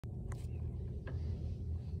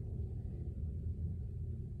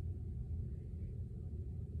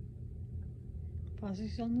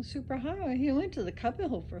Fozzie's on the superhighway. He went to the cubby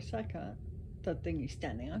hole for a second. The thing he's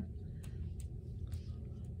standing on.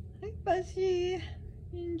 Hey, Fuzzy.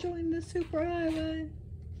 You enjoying the superhighway?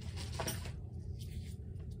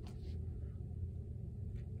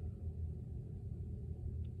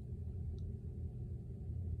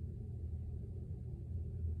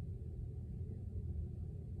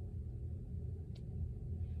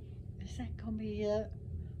 Is that gonna be it?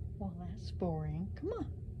 Well, that's boring. Come on.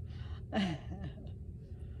 You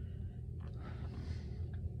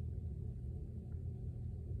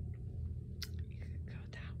could go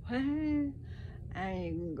that way,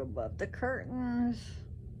 and you can go above the curtains.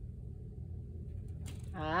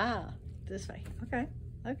 Ah, this way. Okay,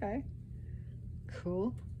 okay.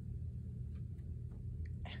 Cool.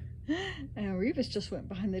 And Revis just went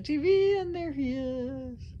behind the TV, and there he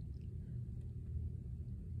is.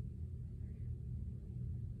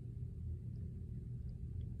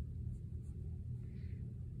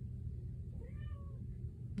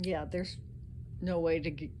 Yeah, there's no way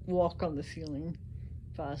to walk on the ceiling,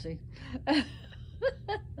 Fozzie.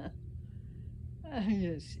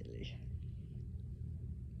 You're silly.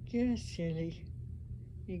 You're silly.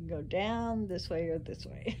 You can go down this way or this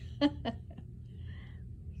way.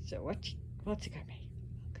 So what's it gonna be?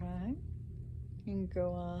 Okay. You can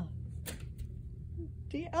go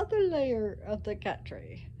the other layer of the cat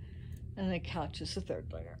tray. And the couch is the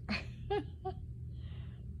third layer.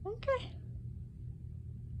 Okay.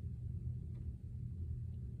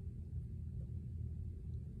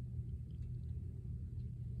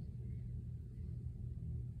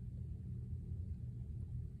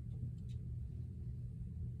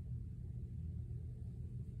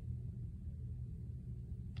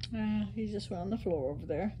 He just went on the floor over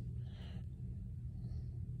there.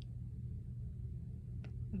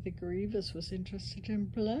 I think Revis was interested in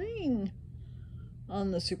playing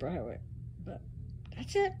on the superhighway, but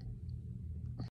that's it.